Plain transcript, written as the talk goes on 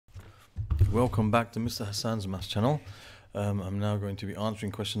Welcome back to Mr. Hassan's Maths channel. I'm now going to be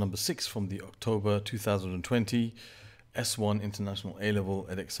answering question number 6 from the October 2020 S1 International A-Level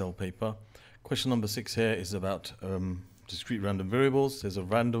Edexcel paper. Question number 6 here is about discrete random variables. It says a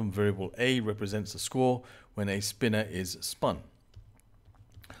random variable A represents the score when a spinner is spun.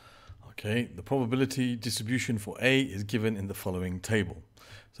 Okay, the probability distribution for A is given in the following table.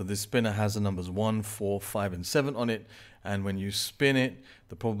 So this spinner has the numbers 1, 4, 5 and 7 on it, and when you spin it,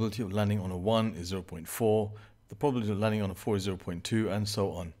 the probability of landing on a 1 is 0.4, the probability of landing on a 4 is 0.2, and so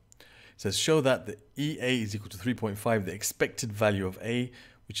on. It says show that the EA is equal to 3.5, the expected value of A,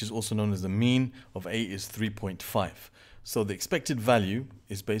 which is also known as the mean of A, is 3.5. So the expected value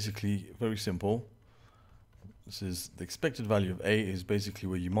is basically very simple. This is the expected value of A is basically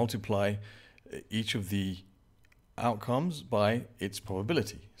where you multiply each of the outcomes by its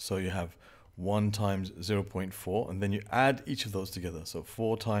probability. So you have 1 times 0.4 and then you add each of those together. So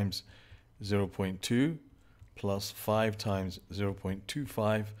 4 times 0.2 plus 5 times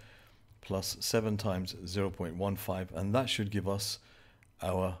 0.25 plus 7 times 0.15, and that should give us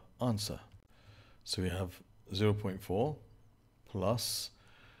our answer. So we have 0.4 plus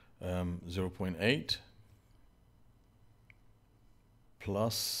 0.8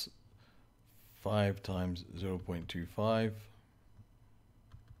 plus 5 times 0.25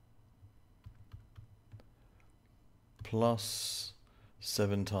 plus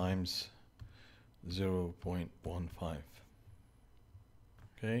 7 times 0.15.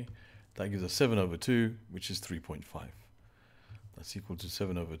 Okay, that gives us 7 over 2, which is 3.5. That's equal to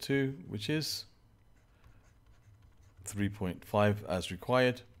 7 over 2, which is 3.5 as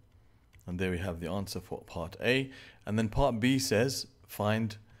required. And there we have the answer for part A. And then part B says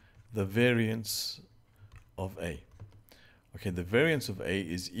find the variance of A. Okay, the variance of A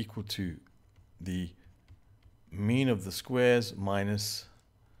is equal to the mean of the squares minus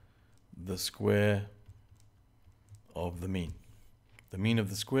the square of the mean. The mean of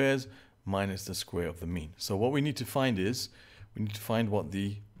the squares minus the square of the mean. So what we need to find is, we need to find what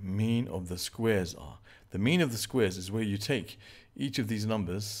the mean of the squares are. The mean of the squares is where you take each of these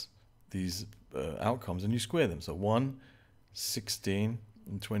numbers, these outcomes, and you square them. So 1, 16,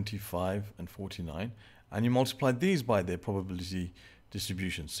 and 25 and 49, and you multiply these by their probability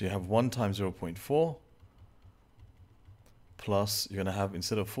distribution. So you have 1 times 0.4 plus, you're going to have,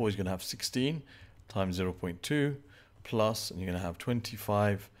 instead of 4, you're going to have 16 times 0.2 plus, and you're going to have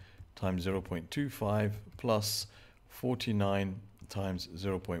 25 times 0.25 plus 49 times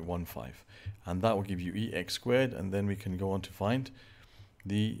 0.15, and that will give you EX squared, and then we can go on to find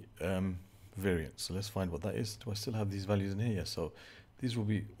the variance. So let's find what that is. Do I still have these values in here? Yes, so these will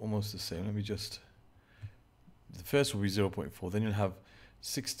be almost the same. Let me just, the first will be 0.4, then you'll have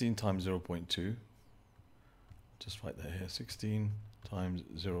 16 times 0.2, just write that here, 16 times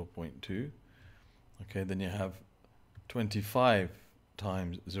 0.2, okay, then you have 25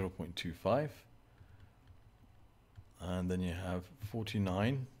 times 0.25, and then you have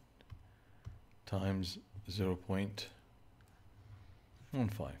 49 times 0.15,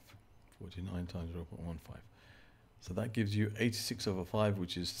 49 times 0.15. So that gives you 86 over 5,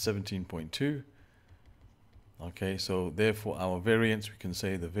 which is 17.2. Okay, so therefore our variance, we can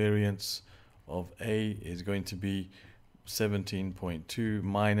say the variance of A is going to be 17.2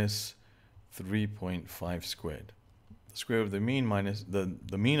 minus 3.5 squared. The square of the mean minus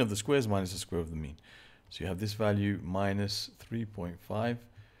the mean of the squares minus the square of the mean. So you have this value minus 3.5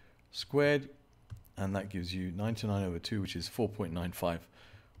 squared, and that gives you 99 over 2, which is 4.95.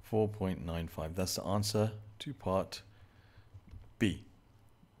 4.95. That's the answer to part B.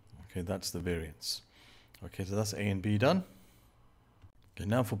 Okay, that's the variance. Okay, so that's A and B done. Okay,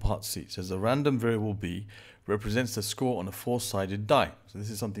 now for part C. It says a random variable B represents the score on a four-sided die. So this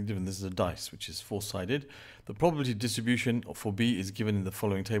is something different. This is a dice, which is four-sided. The probability distribution for B is given in the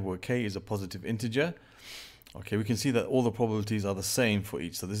following table, where K is a positive integer. Okay, we can see that all the probabilities are the same for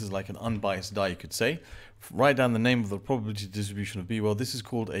each. So this is like an unbiased die, you could say. Write down the name of the probability distribution of B. Well, this is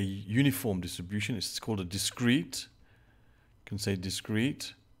called a uniform distribution. It's called a discrete. You can say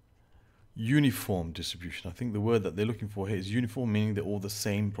discrete uniform distribution. I think the word that they're looking for here is uniform, meaning they're all the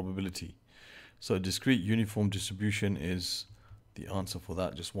same probability. So a discrete uniform distribution is the answer for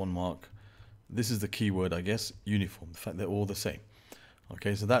that. Just 1 mark. This is the key word, I guess, uniform. The fact they're all the same.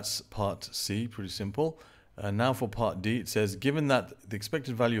 Okay, so that's part C, pretty simple. Now for part D, it says, given that the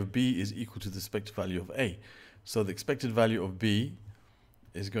expected value of B is equal to the expected value of A. So the expected value of B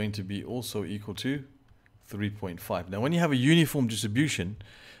is going to be also equal to 3.5. Now when you have a uniform distribution,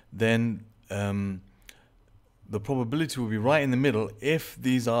 then the probability will be right in the middle if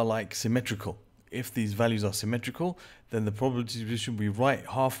these are like symmetrical. if these values are symmetrical, then the probability distribution will be right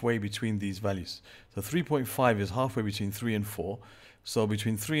halfway between these values. So 3.5 is halfway between 3 and 4. So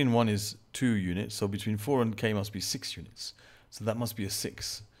between 3 and 1 is 2 units. So between 4 and k must be 6 units. So that must be a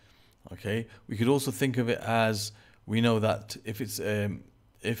 6. Okay. We could also think of it as, we know that if the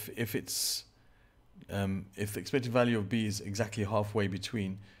expected value of b is exactly halfway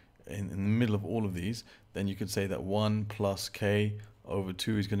between, in the middle of all of these, then you could say that 1 plus k over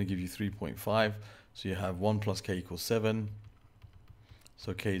 2 is going to give you 3.5. So you have 1 plus k equals 7.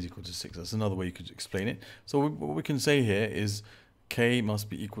 So k is equal to 6. That's another way you could explain it. So what we can say here is k must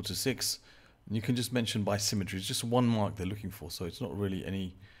be equal to 6. And you can just mention by symmetry. It's just one mark they're looking for. So it's not really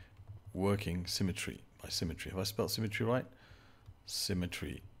any working symmetry by symmetry. Have I spelled symmetry right?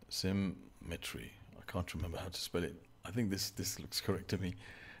 Symmetry. Symmetry. I can't remember how to spell it. I think this looks correct to me.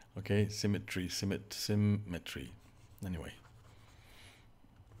 Okay, symmetry. Symmetry. Anyway.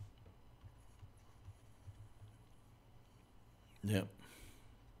 Yep.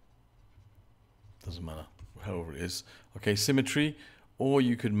 Doesn't matter, however it is. Okay, symmetry. Or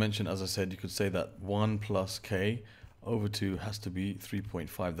you could mention, as I said, you could say that 1 plus k over 2 has to be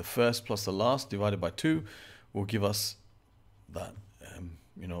 3.5. The first plus the last divided by 2 will give us that,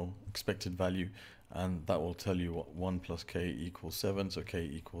 expected value. And that will tell you what 1 plus k equals 7. So k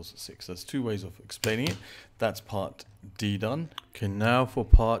equals 6. That's two ways of explaining it. That's part D done. Okay, now for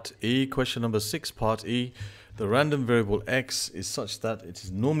part E. Question number 6, part E. The random variable x is such that it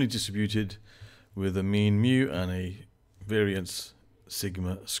is normally distributed with a mean mu and a variance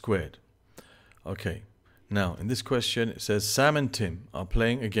sigma squared. Okay, now in this question it says Sam and Tim are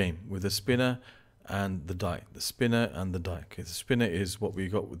playing a game with the spinner and the die. The spinner and the die. Okay, the spinner is what we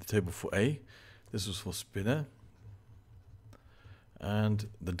got with the table for A. This was for spinner and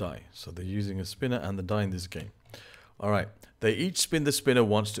the die. So they're using a spinner and the die in this game. All right, they each spin the spinner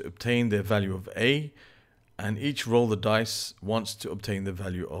once to obtain their value of A, and each roll the dice once to obtain the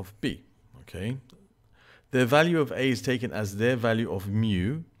value of B. Okay, their value of A is taken as their value of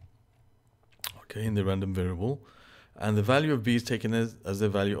mu, okay, in the random variable, and the value of B is taken as their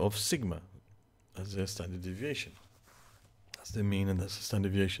value of sigma, as their standard deviation. That's their mean and that's the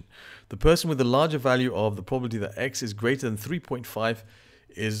standard deviation. The person with the larger value of the probability that x is greater than 3.5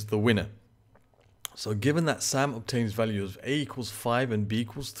 is the winner. So given that Sam obtains values of A equals 5 and B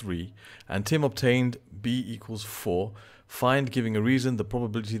equals 3, and Tim obtained B equals 4, find, giving a reason, the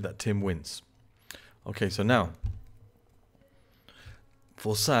probability that Tim wins. Okay, so now,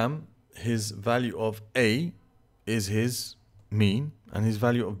 for Sam, his value of A is his mean, and his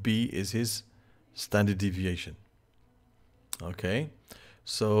value of B is his standard deviation. Okay,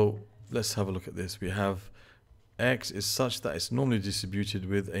 so let's have a look at this. We have x is such that it's normally distributed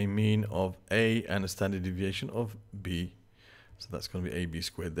with a mean of A and a standard deviation of B. So that's going to be AB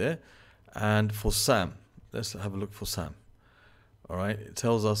squared there. And for Sam, let's have a look for Sam. All right, it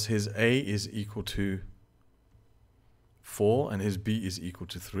tells us his A is equal to 4 and his B is equal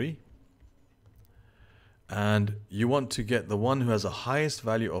to 3. And you want to get the one who has the highest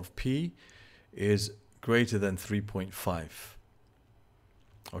value of P is greater than 3.5.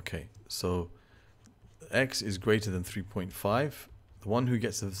 Okay, so x is greater than 3.5. The one who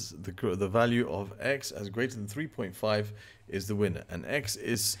gets the value of x as greater than 3.5 is the winner. And x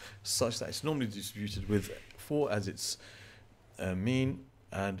is such that it's normally distributed with 4 as its mean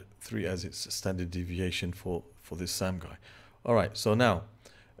and 3 as its standard deviation for this Sam guy. All right, so now,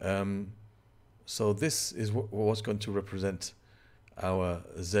 so this is what's going to represent our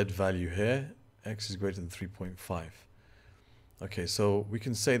z value here. X is greater than 3.5. Okay, so we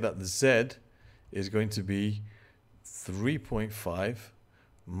can say that the z is going to be 3.5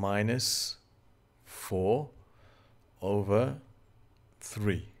 minus 4 over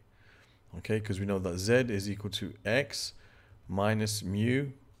 3. Okay, because we know that z is equal to x minus mu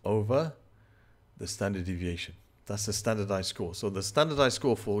over the standard deviation. That's the standardized score. So the standardized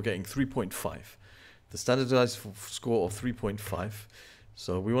score for getting 3.5. The standardized score of 3.5.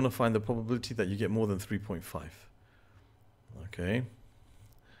 So we want to find the probability that you get more than 3.5. Okay.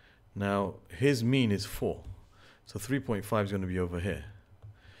 Now, his mean is 4. So 3.5 is going to be over here.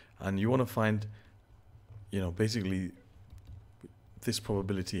 And you want to find, basically this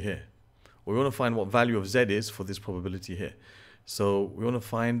probability here. We want to find what value of z is for this probability here. So we want to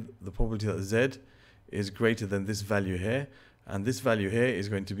find the probability that z is greater than this value here. And this value here is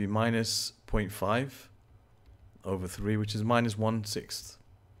going to be minus 0.5 over 3, which is minus 1/6.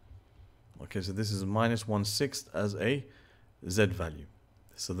 Okay, so this is minus 1/6 as a z value.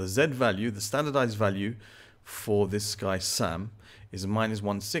 So the z value, the standardized value for this guy Sam is minus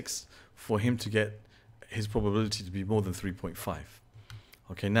 1/6 for him to get his probability to be more than 3.5.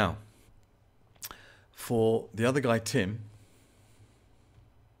 Okay, now, For the other guy, Tim,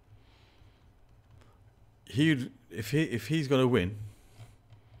 if he's going to win,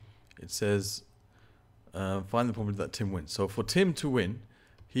 it says find the probability that Tim wins. So for Tim to win,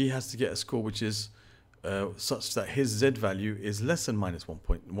 he has to get a score which is such that his z value is less than minus 1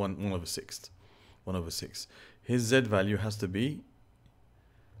 over 6. 1 over 6. His z value has to be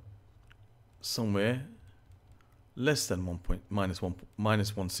somewhere less than minus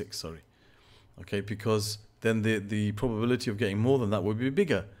 1/6. Sorry. Okay, because then the probability of getting more than that would be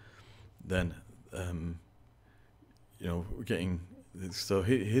bigger than getting. So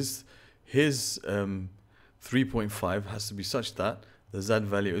his 3.5 has to be such that the z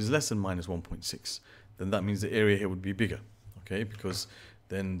value is less than minus 1.6. Then that means the area here would be bigger. Okay, because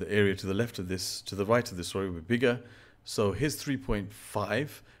then the area to the left of this, to the right of this, sorry, would be bigger. So his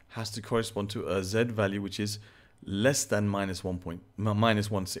 3.5 has to correspond to a z value which is less than minus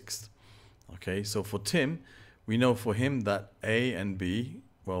 1/6. Okay, so for Tim, we know for him that A and B,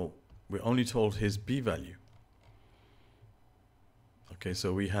 well, we're only told his B value. Okay,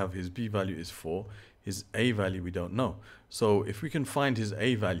 so we have his B value is 4. His A value we don't know. So if we can find his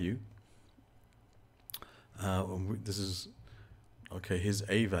A value, this is, okay, his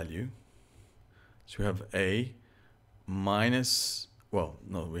A value. So we have A minus, well,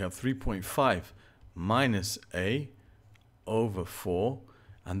 no, we have 3.5 minus A over 4,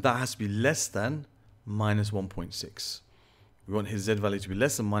 and that has to be less than minus 1.6. We want his Z value to be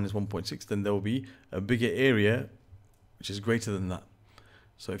less than minus 1.6, then there will be a bigger area which is greater than that.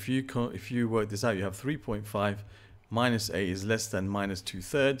 So if you work this out, you have 3.5 minus A is less than minus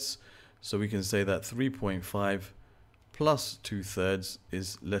 2/3. So we can say that 3.5 plus 2/3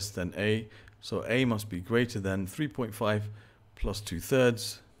 is less than A. So A must be greater than 3.5 plus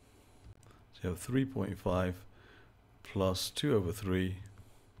 2/3. So you have 3.5 plus 2 over 3,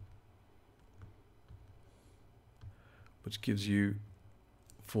 which gives you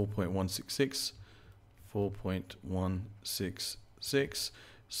 4.166. 4.166.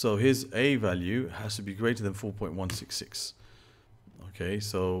 So his A value has to be greater than 4.166. Okay,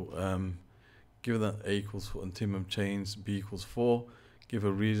 so given that A equals 4 and Tim obtains B equals 4, give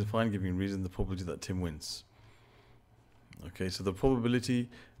a reason, giving a reason the probability that Tim wins. Okay, so the probability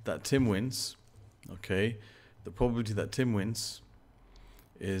that Tim wins, okay, the probability that Tim wins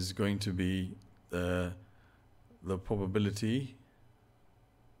is going to be the probability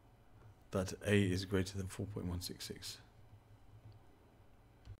that A is greater than 4.166.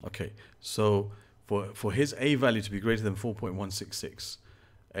 Okay, so for his A value to be greater than 4.166,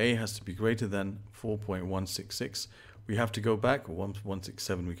 A has to be greater than 4.166. We have to go back,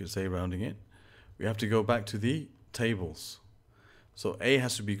 167 we could say, rounding it. We have to go back to the tables. So A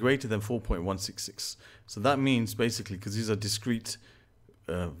has to be greater than 4.166. So that means basically, because these are discrete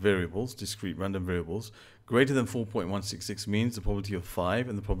variables, discrete random variables, greater than 4.166 means the probability of 5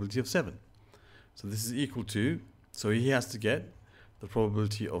 and the probability of 7. So this is equal to, so he has to get the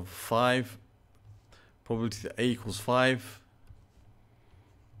probability of 5, probability that A equals 5,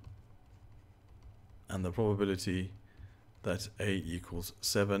 and the probability that A equals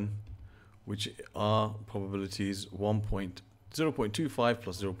 7, which are probabilities 0.25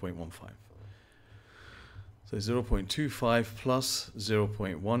 plus 0.15. So 0.25 plus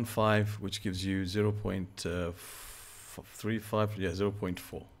 0.15, which gives you 0.35, yeah,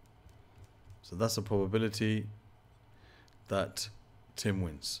 0.4. So that's the probability that Tim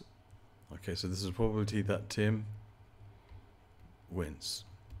wins. Okay, so this is a probability that Tim wins.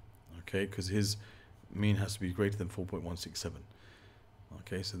 Okay, because his mean has to be greater than 4.167.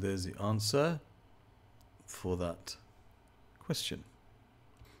 Okay, so there's the answer for that question.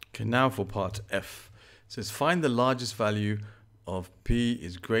 Okay, now for part F. It says find the largest value of P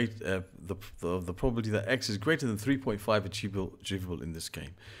is great, the probability that X is greater than 3.5 achievable in this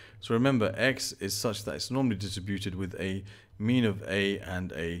game. So remember, X is such that it's normally distributed with a mean of A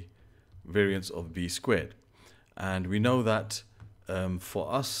and a variance of B squared. And we know that for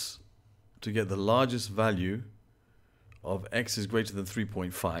us to get the largest value of X is greater than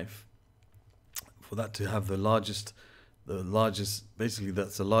 3.5, for that to have the largest, basically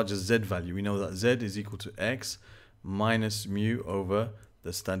that's the largest Z value, we know that Z is equal to X minus mu over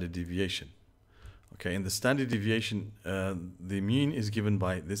the standard deviation. Okay, in the standard deviation, the mean is given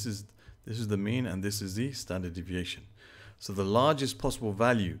by, this is the mean and this is the standard deviation. So the largest possible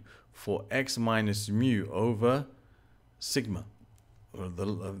value for X minus mu over sigma, or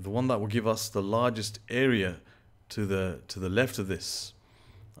the one that will give us the largest area to the left of this.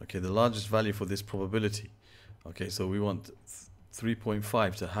 Okay, the largest value for this probability. Okay, so we want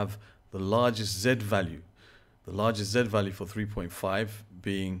 3.5 to have the largest Z value. The largest Z value for 3.5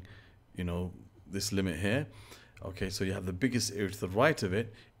 being, you know, this limit here. Okay, so you have the biggest area to the right of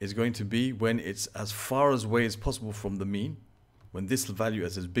it is going to be when it's as far away as possible from the mean, when this value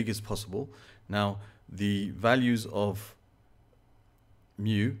is as big as possible. Now, the values of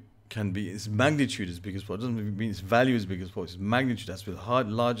mu can be, its magnitude is big as possible. It doesn't mean its value is big as possible. Its magnitude has to be the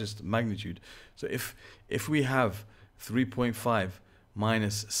largest magnitude. So if we have 3.5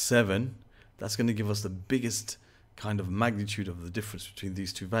 minus 7, that's going to give us the biggest kind of magnitude of the difference between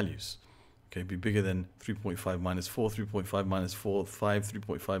these two values. Okay, be bigger than 3.5 minus 4, 3.5 minus 4, 5,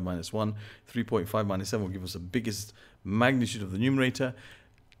 3.5 minus 1, 3.5 minus 7 will give us the biggest magnitude of the numerator.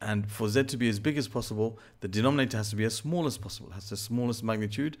 And for z to be as big as possible, the denominator has to be as small as possible. It has the smallest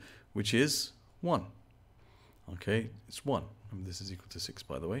magnitude, which is 1. Okay, it's 1. And this is equal to 6,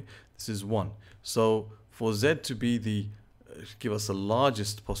 by the way. This is 1. So for z to be the give us the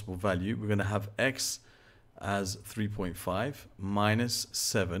largest possible value, we're going to have x as 3.5 minus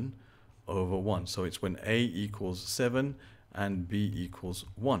 7 over 1. So it's when a equals 7 and b equals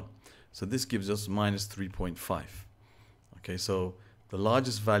 1. So this gives us minus 3.5. Okay, so the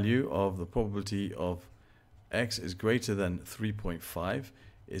largest value of the probability of x is greater than 3.5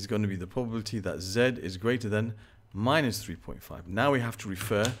 is going to be the probability that z is greater than minus 3.5. Now we have to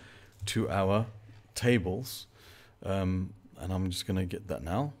refer to our tables, and I'm just going to get that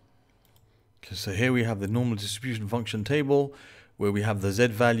now. Okay, so here we have the normal distribution function table where we have the z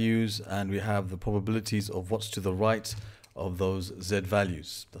values and we have the probabilities of what's to the right of those z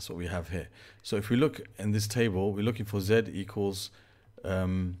values. That's what we have here. So if we look in this table, we're looking for z equals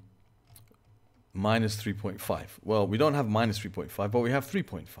minus 3.5. Well, we don't have minus 3.5, but we have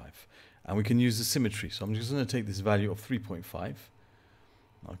 3.5. And we can use the symmetry. So I'm just going to take this value of 3.5.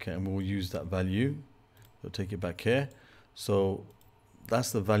 Okay, and we'll use that value. So take it back here. So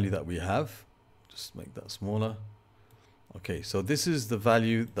that's the value that we have. Just make that smaller. Okay, so this is the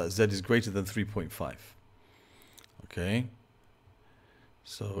value that z is greater than 3.5. Okay.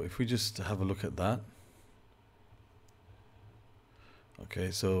 So if we just have a look at that.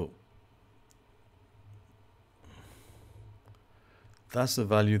 Okay, so that's the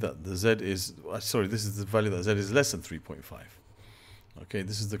value that the z is, sorry, this is the value that z is less than 3.5. Okay,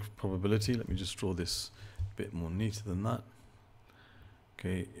 this is the probability. Let me just draw this a bit more neater than that.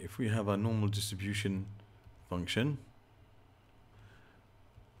 Okay, if we have our normal distribution function,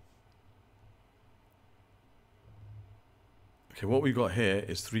 okay, what we've got here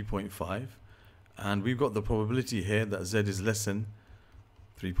is 3.5, and we've got the probability here that z is less than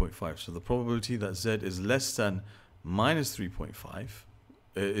 3.5. So the probability that z is less than minus 3.5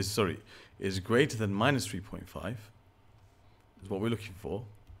 is greater than minus 3.5 is what we're looking for.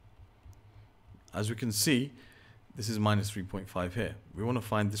 As we can see, this is minus 3.5 here. We want to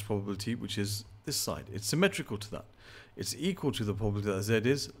find this probability, which is this side. It's symmetrical to that. It's equal to the probability that z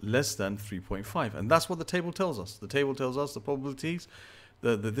is less than 3.5. And that's what the table tells us. The table tells us the probabilities,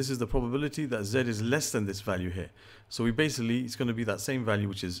 this is the probability that z is less than this value here. So we basically, it's going to be that same value,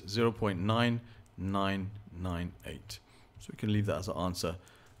 which is 0.9998. So we can leave that as an answer.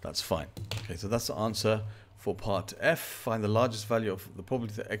 That's fine. Okay, so that's the answer for part F. Find the largest value of the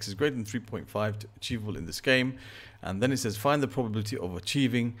probability that x is greater than 3.5 achievable in this game. And then it says find the probability of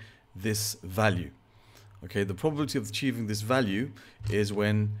achieving this value. Okay, the probability of achieving this value is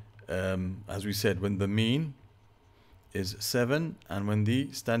when, as we said, when the mean is 7 and when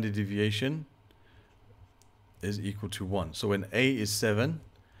the standard deviation is equal to 1. So when A is 7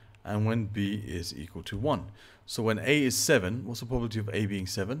 and when B is equal to 1. So when A is 7, what's the probability of A being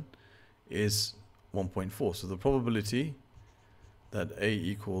 7? Is 1.4. So the probability that A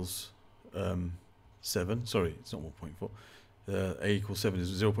equals 7, sorry, it's not 1.4. A equals 7 is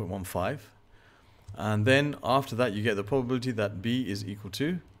 0.15. And then after that, you get the probability that B is equal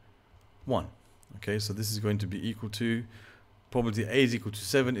to 1. Okay, so this is going to be equal to, probability A is equal to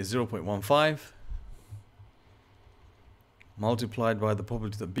 7 is 0.15 multiplied by the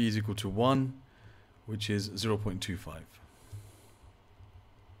probability that B is equal to 1, which is 0.25.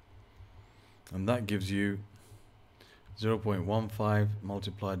 And that gives you 0.15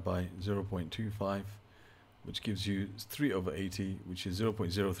 multiplied by 0.25, which gives you 3 over 80, which is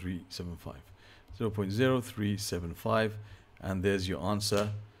 0.0375. 0.0375, and there's your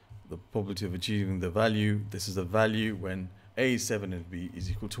answer. The probability of achieving the value. This is the value when A is 7 and B is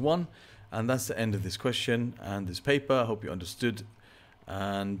equal to 1. And that's the end of this question and this paper. I hope you understood.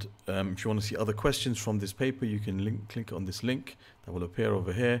 And if you want to see other questions from this paper, you can click on this link that will appear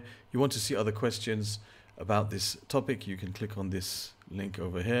over here. You want to see other questions about this topic, you can click on this link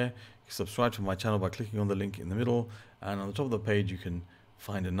over here. You can subscribe to my channel by clicking on the link in the middle. And on the top of the page, you can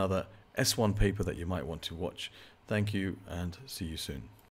find another S1 paper that you might want to watch. Thank you and see you soon.